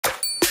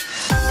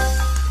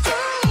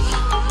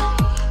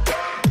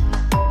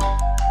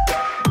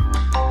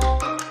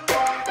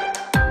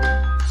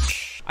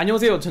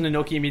안녕하세요, 저는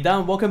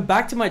Noki입니다. Welcome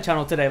back to my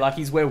channel today,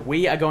 Luckies, where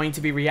we are going to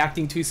be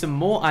reacting to some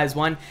more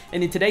Aizwan.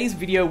 And in today's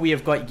video, we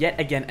have got yet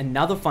again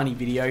another funny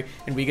video,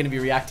 and we're going to be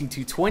reacting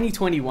to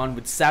 2021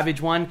 with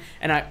Savage One.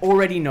 And I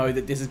already know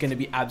that this is going to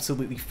be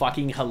absolutely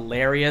fucking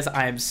hilarious.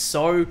 I am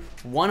so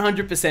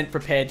 100%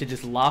 prepared to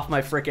just laugh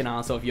my freaking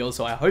ass off, y'all,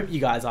 so I hope you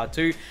guys are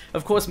too.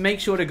 Of course, make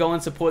sure to go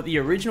and support the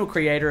original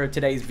creator of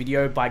today's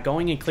video by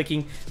going and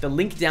clicking the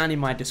link down in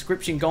my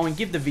description. Go and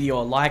give the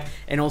video a like,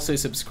 and also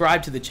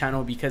subscribe to the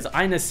channel because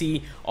Aina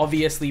C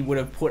obviously would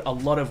have put a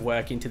lot of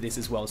work into this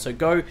as well. So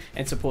go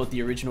and support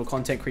the original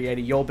content creator,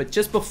 y'all. But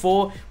just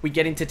before we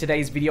get into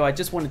today's video, I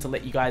just wanted to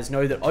let you guys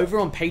know that over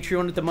on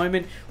Patreon at the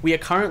moment, we are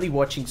currently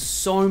watching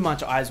so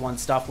much Aizwan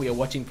stuff. We are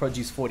watching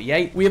Produce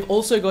 48. We have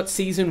also got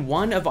season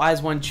 1 of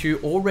Aizwan 2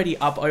 already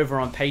up over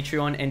on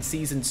Patreon, and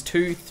seasons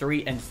 2,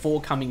 3, and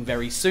 4 coming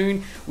very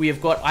soon. We have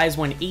got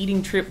Aizwan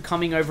Eating Trip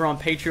coming over on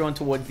Patreon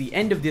towards the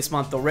end of this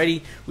month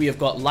already. We have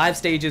got live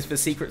stages for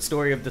Secret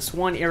Story of the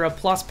Swan Era,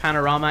 plus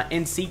Panorama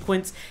and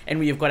Sequence, and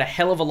we have got a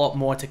hell of a lot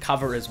more to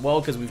cover as well,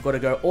 because we've got to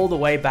go all the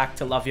way back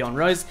to Love Yon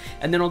Rose.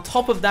 And then on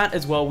top of that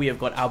as well, we have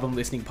got album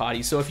listening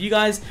parties. So if you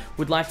guys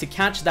would like to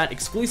catch that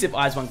exclusive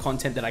Aizwan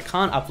content that I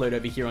can't upload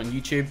over here on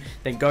YouTube,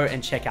 then go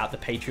and check out the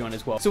Patreon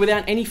as well. So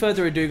without any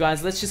further ado,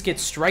 guys, let's just get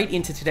straight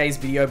into today's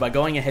video by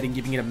going ahead and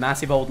giving it a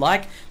massive old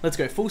like. Let's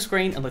go full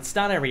screen and let's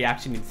start our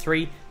reaction in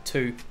 3,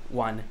 2,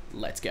 1,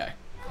 let's go.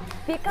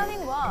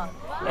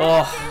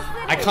 Oh,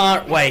 I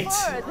can't wait.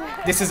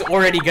 This is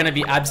already going to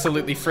be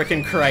absolutely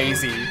freaking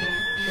crazy.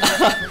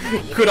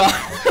 Could I?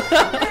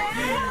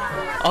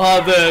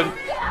 Oh, the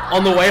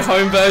on the way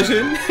home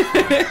version.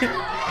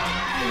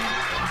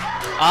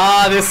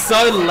 Ah, they're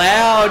so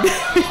loud.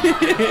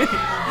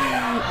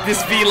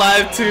 This V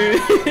Live too.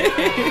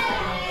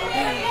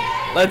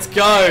 Let's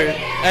go.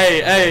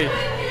 Hey, hey.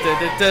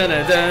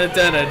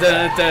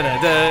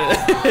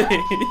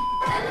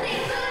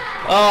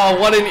 Oh,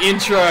 what an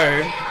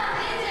intro.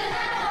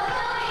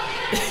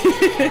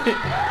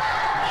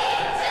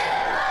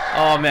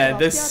 Oh man,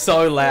 they're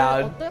so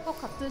loud.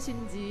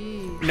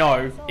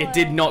 No, it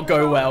did not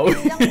go well.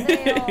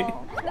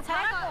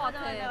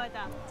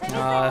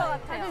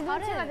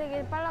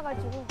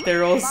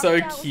 They're all so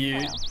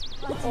cute.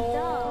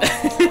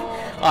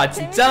 Ah,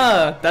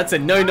 진짜? That's a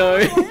no-no.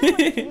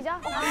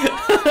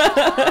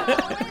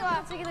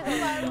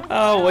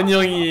 Ah,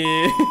 원영이.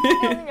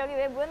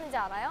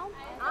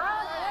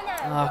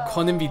 Ah,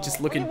 Konami just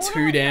looking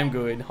too damn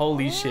good.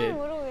 Holy shit.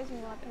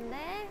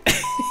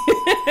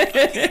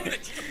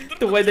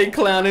 The way they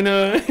clowning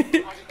her.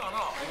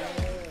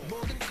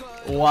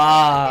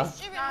 Wow.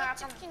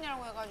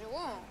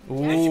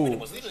 Ooh.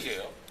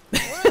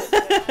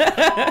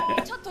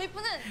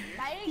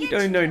 You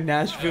don't know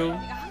Nashville.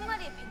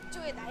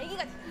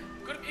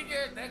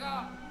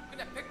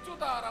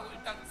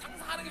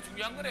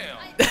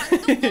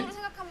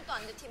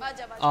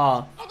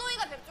 Ah.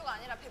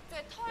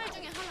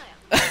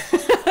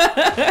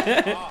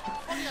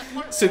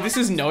 So this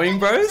is knowing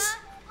bros?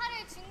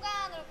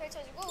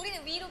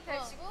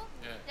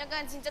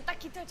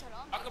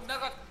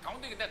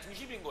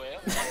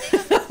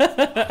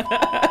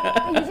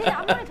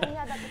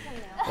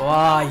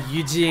 Wow,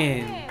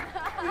 Eugene.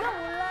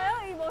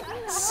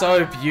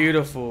 So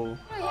beautiful.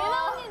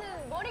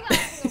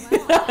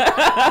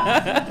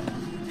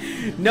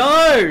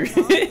 No!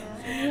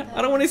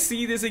 I don't want to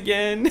see this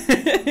again.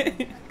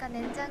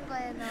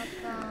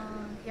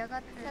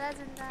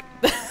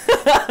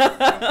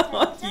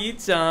 Oh,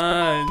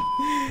 Yi-chan,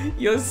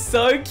 you're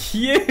so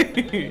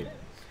cute.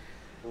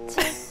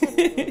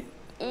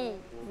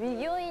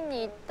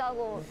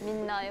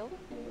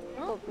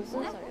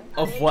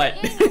 Of what?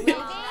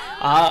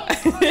 Ah.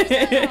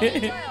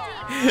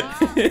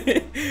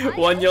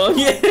 원영.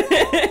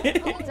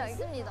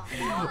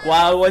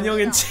 Wow,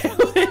 원영 and Cheon.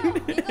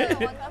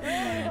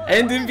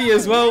 And Eunbi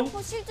as well.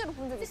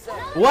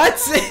 What?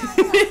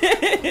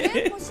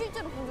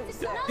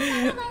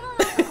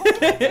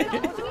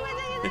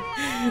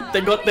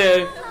 They got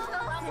their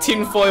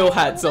tinfoil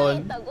hats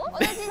on.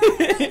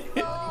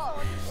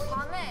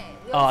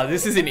 Oh,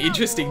 this is an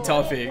interesting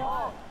topic.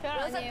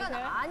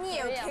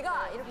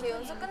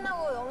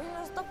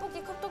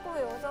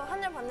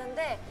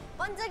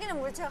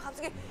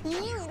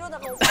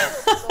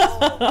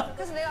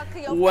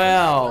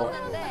 Wow.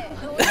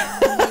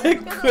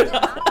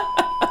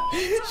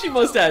 She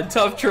must have had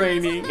tough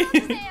training.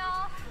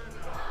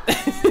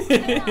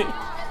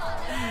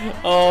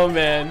 Oh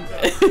man.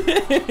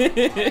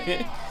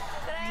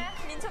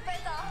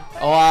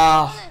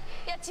 Wow.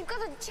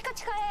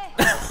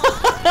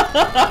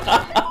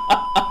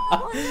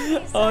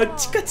 Oh,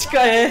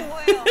 치카치카해.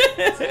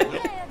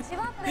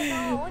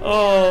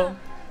 Oh,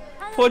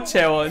 poor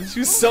Cheon. She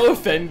was so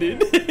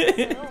offended.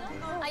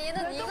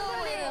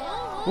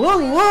 Whoa,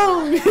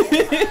 whoa.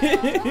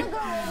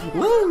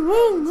 Whoa,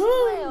 whoa,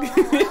 whoa.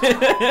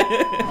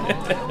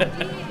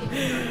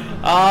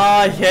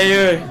 Ah,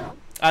 Haeyu.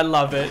 I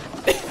love it.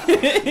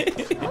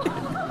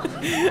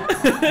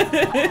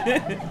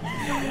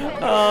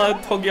 아,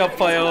 턱이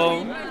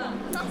아파요.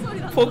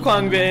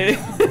 포광배.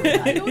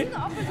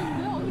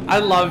 I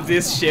love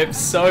this ship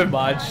so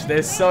much.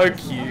 They're so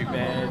cute,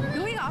 man.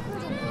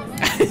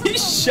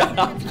 Shut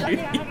up,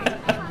 Beauty.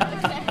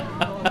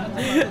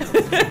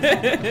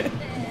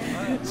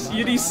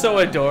 Beauty's so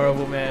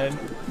adorable, man.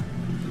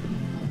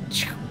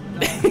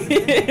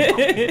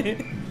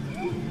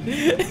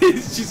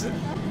 It's just...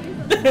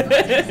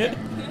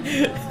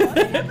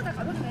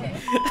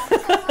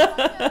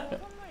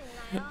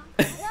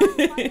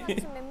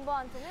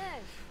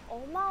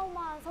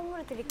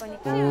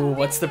 Ooh,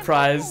 what's the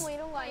prize?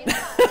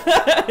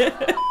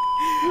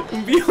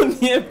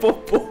 미혼이의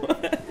뽀뽀.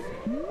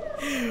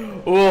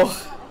 Oh,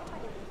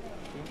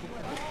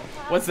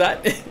 what's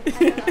that?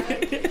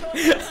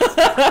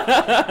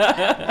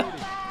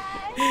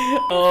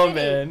 Oh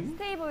man,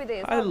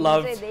 I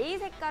love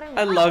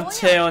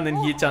채연 and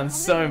Hee-chan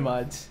so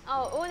much.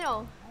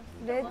 은영,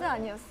 레드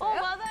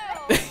아니었어요? 맞아요.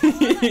 야,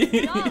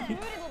 우리 너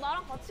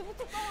나랑 같이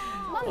붙었잖아.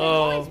 난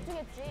내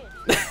집중했지.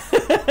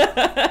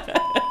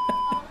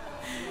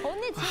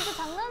 언니 진짜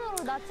장난으로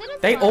나 찌르지.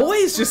 They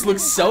always just look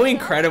so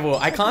incredible.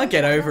 I can't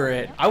get over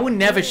it. I will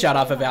never shut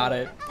up about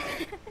it.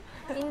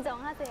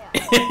 인정하세요.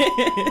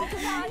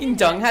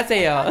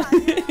 인정하세요.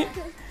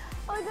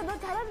 이거 너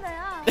잘한다,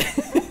 야.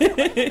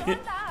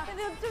 잘한다.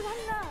 근데 좀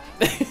한다.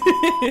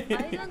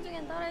 아이즈원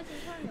중엔 따라해준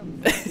사람이 없어.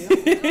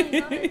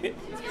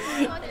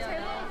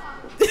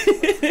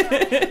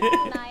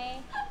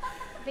 나의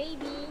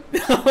베이비.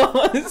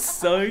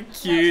 So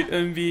cute,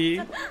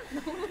 은비.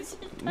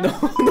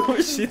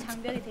 너무 싫다.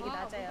 장벽이 되게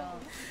낮아요.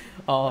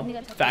 Oh,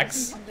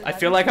 facts. I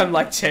feel like I'm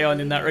like Cheon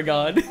in that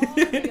regard.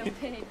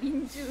 옆에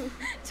민주,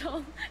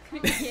 저,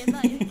 그리고 예나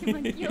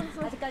이렇게만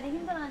끼워서 아직까지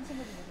힘들어하는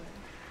친구들 누구예요?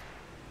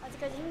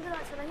 아직까지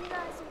저랑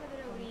힘들어하는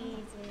친구들은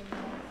우리 이제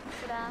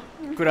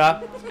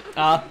구라.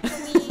 Ah.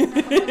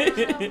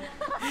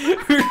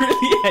 Who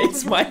really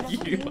hates my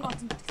humor?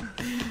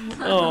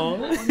 Oh.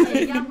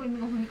 얘기하고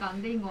있는 거 보니까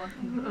안 돼인 것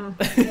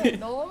같은데.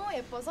 너무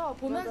예뻐서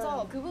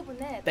보면서 그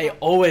부분에 They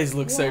always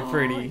look so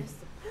pretty.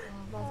 맞아.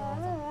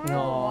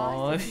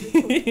 Aww.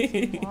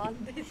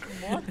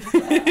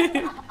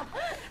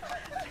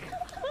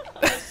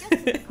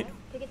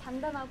 되게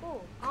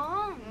단단하고.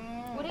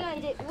 우리가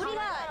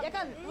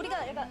약간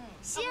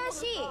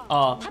씨앗이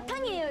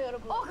바탕이에요,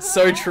 여러분.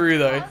 So true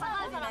though.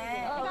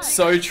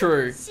 So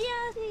true.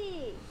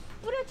 씨앗이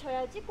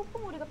뿌려져야지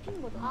뽀뽀머리가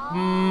피는 거잖아.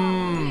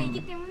 우리가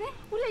있기 때문에?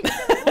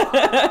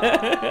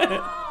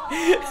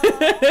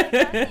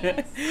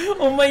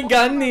 Oh my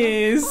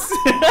goodness.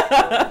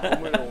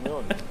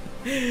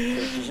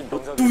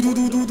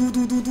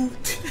 두두두두두두두.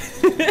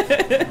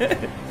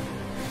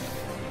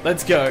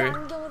 Let's go.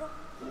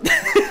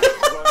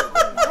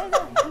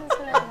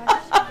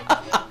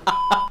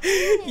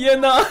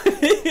 예나.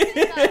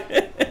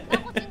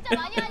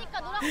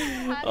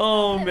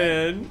 Oh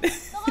man.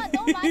 너가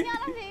너무 많이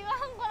하는데 이거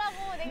한 거라고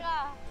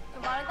내가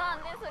말도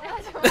안 되는 소리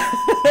하지 마.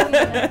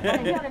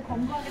 마피아를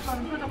검거하겠다는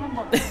표정 한 번.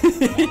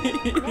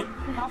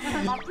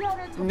 마피아를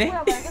네?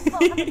 말겠어.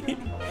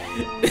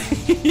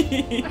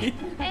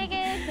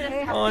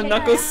 Oh,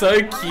 Knuckles so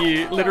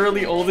cute,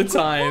 literally all the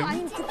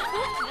time.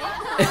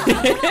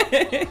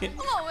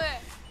 어머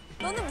왜?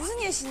 너는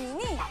무슨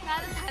여신이니?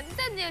 나는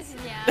단짠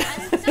여신이야.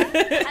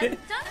 단짠?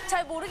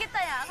 잘 모르겠다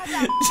야.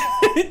 가자.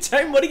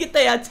 잘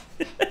모르겠다 야. 야나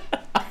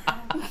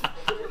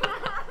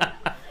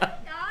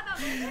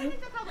뭐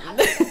팬인 척하고 안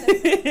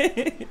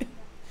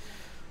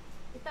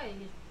이따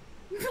얘기해.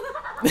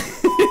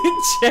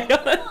 재현.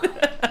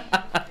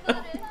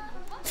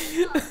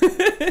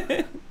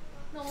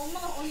 너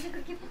엄마가 언제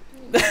그렇게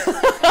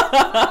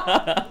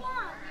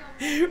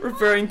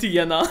Referring to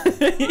Yana.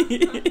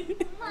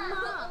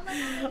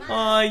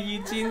 Oh,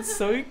 Eugene's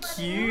so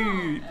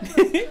cute.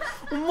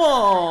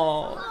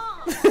 Aww.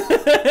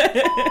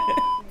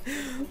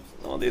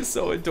 Oh, they're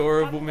so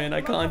adorable, man.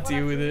 I can't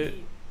deal with it.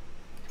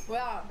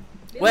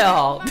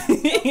 Well.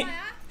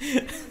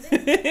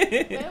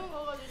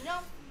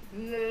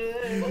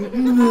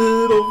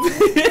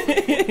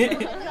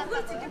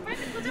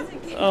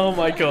 Oh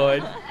my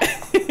god.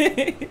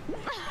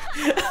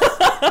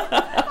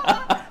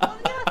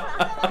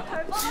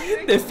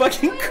 They're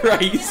fucking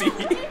crazy.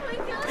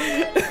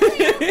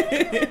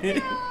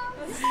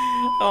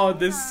 Oh,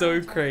 they're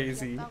so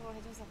crazy.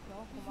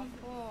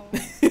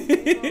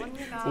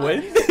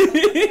 When?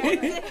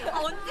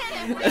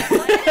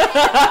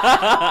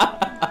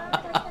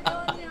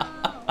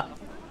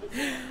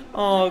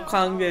 Oh,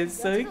 Kwang's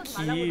so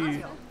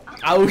cute.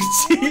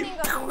 아우치.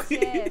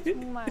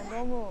 정말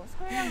너무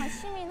선량한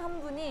시민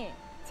한 분이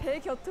제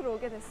곁으로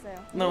오게 됐어요.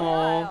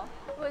 No.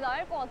 왜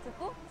나일 것 같지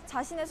또?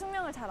 자신의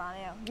숙명을 잘 안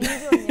해요.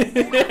 민주 언니.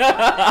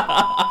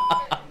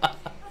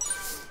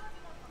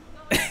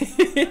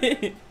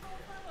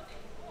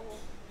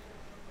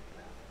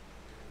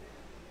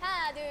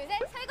 하나, 둘, 셋,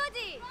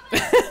 설거지.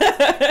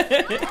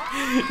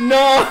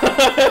 No.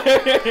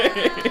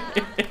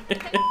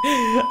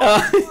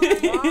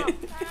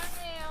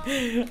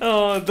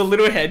 Oh, the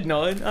little head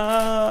nod.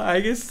 Ah,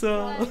 I guess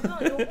so.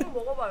 이거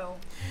먹어봐요.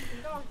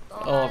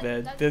 Oh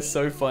man, they're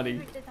so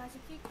funny. 다시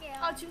필게요.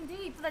 아 지금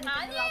되게 이쁘다니까.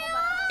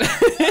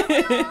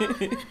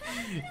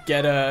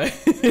 Get her.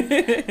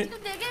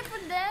 지금 되게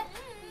예쁜데?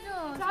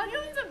 자기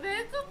혼자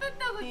메이크업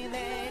했다고.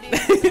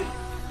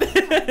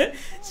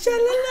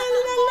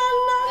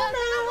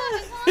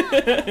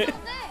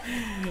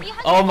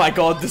 Oh my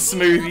god, the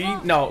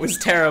smoothie. No, it was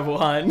terrible,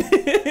 hun.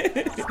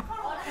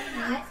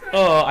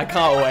 Oh, I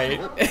can't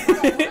wait.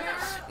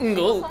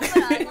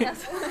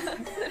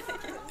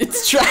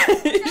 It's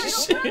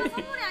trash.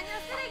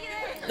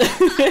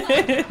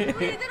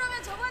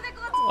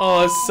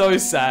 Oh, it's so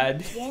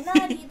sad. 예나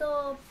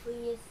리더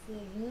vs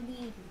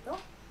유리 리더?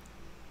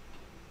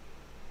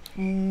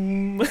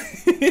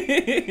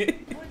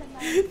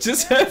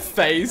 Just her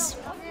face.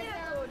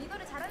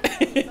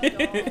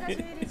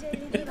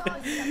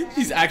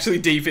 She's actually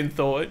deep in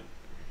thought.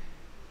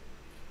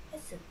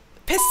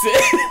 Piss.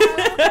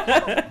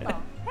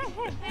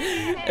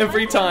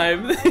 Every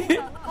time.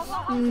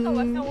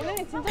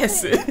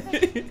 Piss.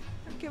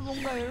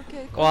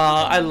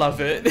 Wow, I love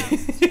it.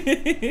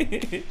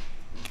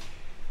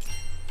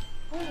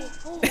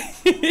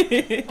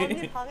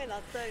 언니 방에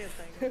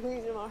놔둬야겠다.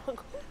 괴공이지 말라고.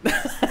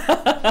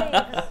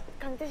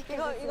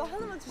 이거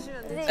하나만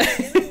주시면 돼.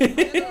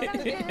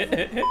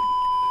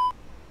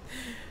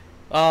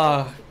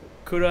 아,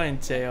 그런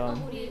재현.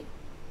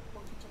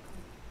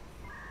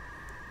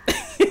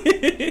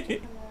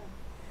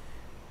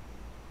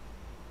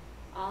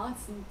 아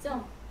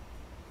진짜?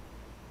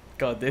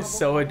 God, they're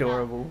so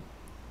adorable.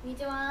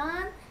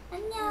 위주원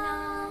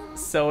안녕.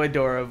 So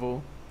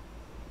adorable.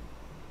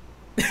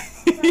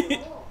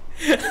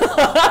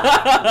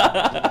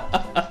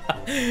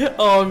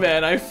 Oh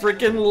man, I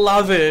freaking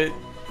love it.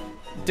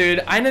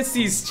 Dude, Aina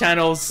C's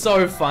channel is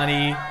so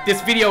funny.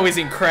 This video is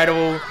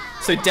incredible,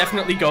 so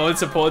definitely go and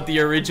support the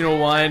original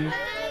one.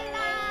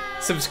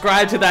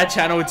 Subscribe to that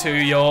channel too,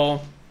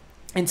 y'all.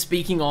 And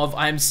speaking of,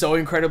 I'm so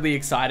incredibly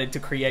excited to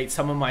create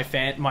some of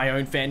my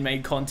own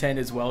fan-made content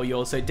as well,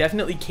 y'all. So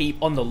definitely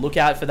keep on the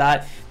lookout for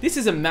that. This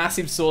is a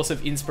massive source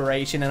of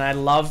inspiration, and I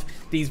love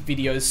these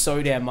videos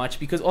so damn much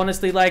because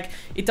honestly, like,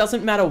 it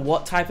doesn't matter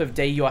what type of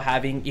day you're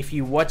having. If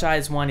you watch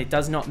Aizwan, it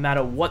does not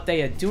matter what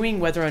they are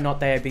doing, whether or not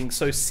they are being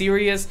so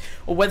serious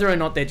or whether or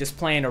not they're just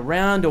playing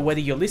around or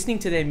whether you're listening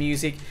to their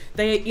music.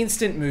 They are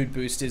instant mood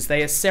boosters.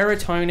 They are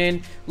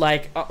serotonin.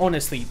 Like,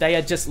 honestly, they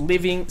are just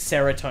living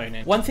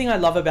serotonin. One thing I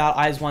love about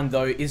Aizwan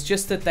though is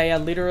just that they are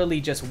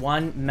literally just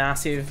one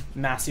massive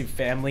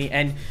family,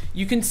 and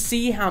you can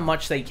see how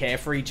much they care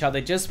for each other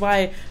just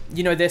by,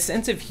 you know, their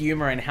sense of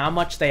humor and how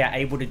much they are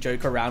able to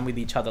joke around with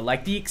each other.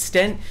 Like, the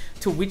extent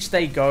to which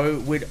they go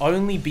would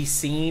only be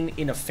seen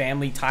in a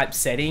family type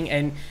setting,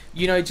 and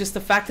you know, just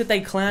the fact that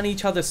they clown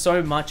each other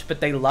so much but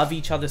they love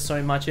each other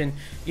so much and,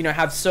 you know,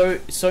 have so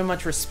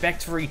much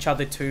respect for each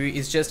other too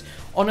is just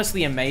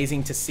honestly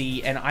amazing to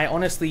see. And I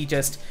honestly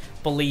just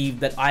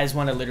believe that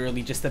Aizwan are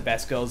literally just the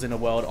best girls in the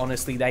world.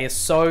 Honestly, they are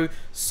so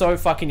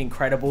fucking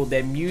incredible.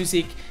 Their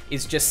music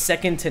is just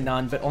second to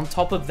none, but on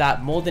top of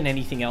that, more than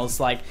anything else,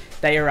 like,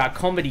 they are our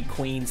comedy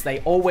queens. They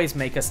always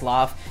make us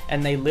laugh,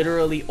 and they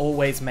literally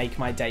always make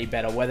my day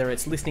better, whether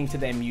it's listening to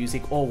their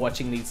music or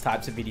watching these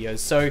types of videos.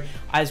 So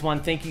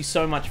Aizwan, thank you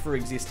so much for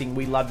existing.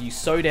 We love you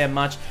so damn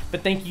much,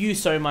 but thank you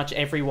so much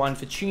everyone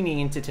for tuning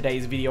into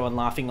today's video and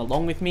laughing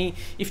along with me.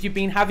 If you've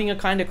been having a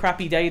kind of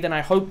crappy day, then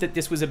I hope that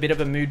this was a bit of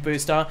a mood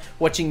booster,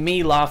 watching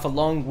me laugh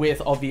along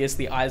with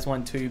obviously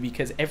Aizwan too,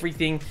 because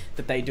everything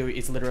that they do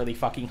is literally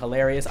fucking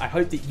hilarious. I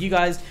hope that you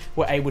guys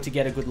were able to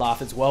get a good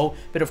laugh as well.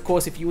 But of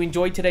course, if you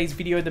enjoyed today's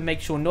video, then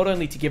make sure not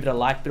only to give it a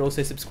like, but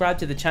also subscribe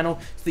to the channel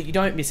so that you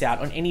don't miss out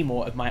on any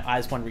more of my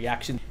Aizwan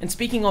reactions. And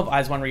speaking of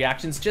Aizwan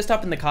reactions, just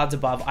up in the cards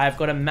above, I've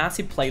got a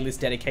massive playlist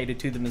dedicated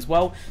to them as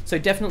well. So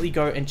definitely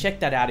go and check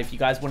that out if you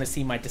guys want to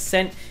see my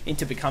descent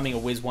into becoming a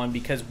Wiz1,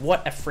 because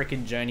what a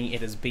freaking journey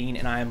it has been,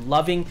 and I am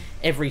loving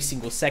every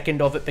single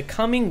second of it.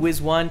 Becoming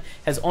Wiz1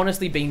 has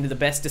honestly been the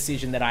best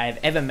decision that I have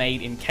ever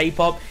made in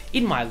K-pop,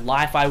 in my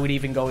life I would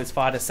even go as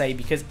far to say,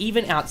 because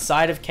even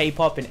outside of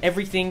K-pop and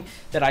everything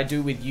that I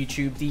do with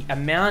YouTube, the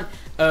amount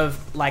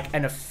of like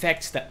an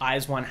effect that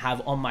Aizwan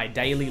have on my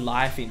daily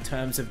life in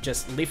terms of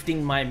just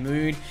lifting my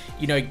mood,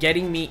 you know,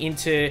 getting me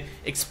into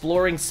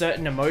exploring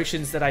certain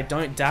emotions that I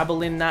don't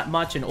dabble in that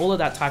much, and all of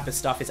that type of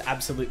stuff is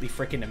absolutely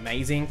freaking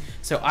amazing.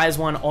 So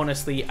Aizwan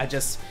honestly are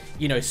just,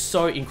 you know,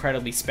 so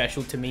incredibly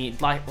special to me,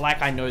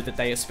 like I know that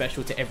they are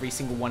special to every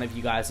single one of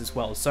you guys as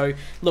well. So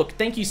look,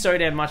 thank you so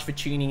damn much for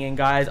tuning in,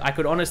 guys. I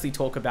could honestly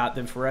talk about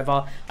them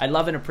forever. I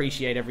love and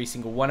appreciate every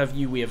single one of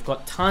you. We have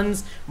got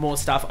tons more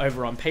stuff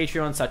over on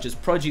Patreon, such as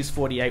Produce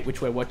 48,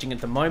 which we're watching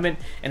at the moment,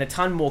 and a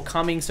ton more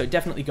coming, so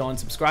definitely go and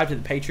subscribe to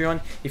the Patreon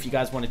if you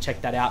guys want to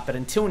check that out. But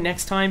until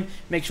next time,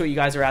 make sure you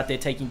guys are out there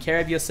taking care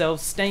of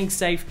yourselves, staying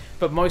safe,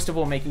 but most of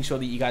all making sure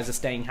that you guys are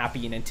staying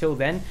happy. And until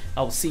then,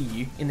 I'll see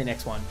you in the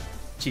next one.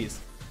 Cheers.